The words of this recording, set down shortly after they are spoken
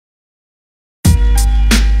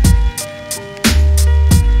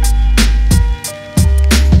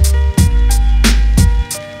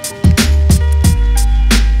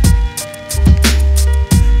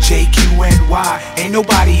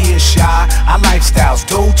lifestyles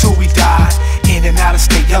go till we die. In and out of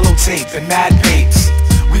state, yellow tape and mad papes.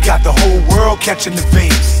 We got the whole world catching the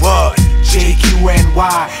vapes. What?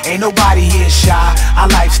 J.Q.N.Y. Ain't nobody here shy. Our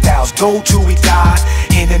lifestyles go till we die.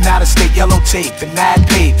 In and out of state, yellow tape and mad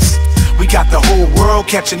papes. We got the whole world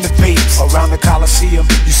catching the vapes. Around the Coliseum,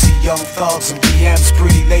 you see young thugs and BMs.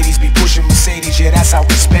 Pretty ladies be pushing Mercedes, yeah, that's how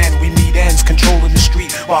we spend. We meet ends, controlling the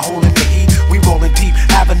street while holding the heat. We rolling deep,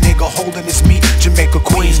 have a nigga holding his meat. Jamaica,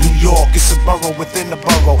 Queens, New York, it's a borough within the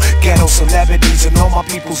borough. Ghetto celebrities and all my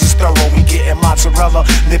peoples is thorough. We getting mozzarella,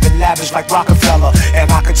 living lavish like Rockefeller.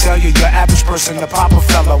 And I can tell you, your average person, a proper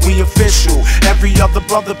fella. We official, every other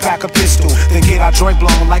brother pack a pistol. Then get our joint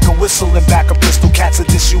blown like a whistle and back a pistol. Cats will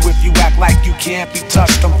diss you if you act like you can't be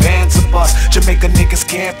touched. Them bands of bust, Jamaica niggas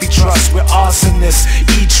can't be trust. We're arsonists,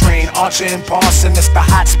 E-Train, Archer and Parson. It's the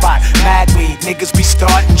hot spot, mad weed, niggas be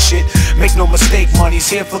starting shit. Make no mistake, money's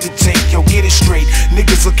here for the take. Yo, get it straight,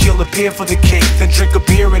 niggas will kill a beer for the cake, then drink a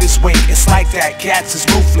beer at his wake. It's like that, cats is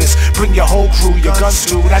ruthless. Bring your whole crew, your guns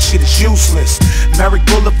too, that shit is useless. Merrick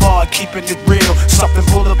Boulevard, keeping it real. Suffin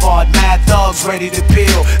Boulevard, mad thugs ready to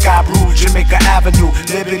peel. Got Rouge, Jamaica Avenue,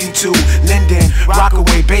 Liberty 2, Linden,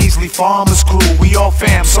 Rockaway, Baisley, Farmers Crew. We all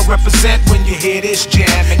fam, so represent when you hear this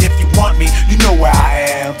jam. And if you want me, you know where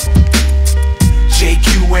I am.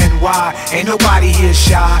 J.Q.N.Y. Ain't nobody here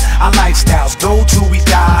shy. Our lifestyles go till we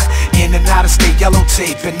die. In and out of state, yellow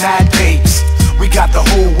tape and mad papes. We got the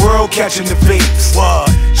whole world catching the vapes. What?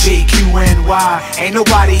 J.Q.N.Y. Ain't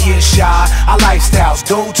nobody here shy. Our lifestyles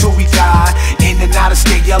go till we die. In and out of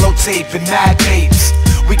state, yellow tape and mad papes.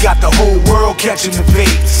 We got the whole world catching the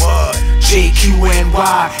vapes. What?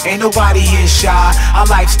 J.Q.N.Y. Ain't nobody here shy. Our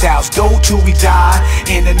lifestyles go till we die.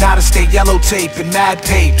 In and out of state, yellow tape and mad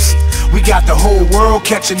papes. We got the whole world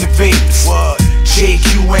catching the vapes. What?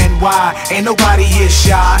 J.Q.N.Y. Ain't nobody here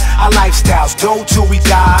shy. Our lifestyles go till we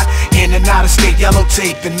die. In and out of state, yellow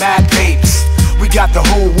tape and mad papes. We got the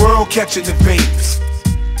whole world catching the vapes.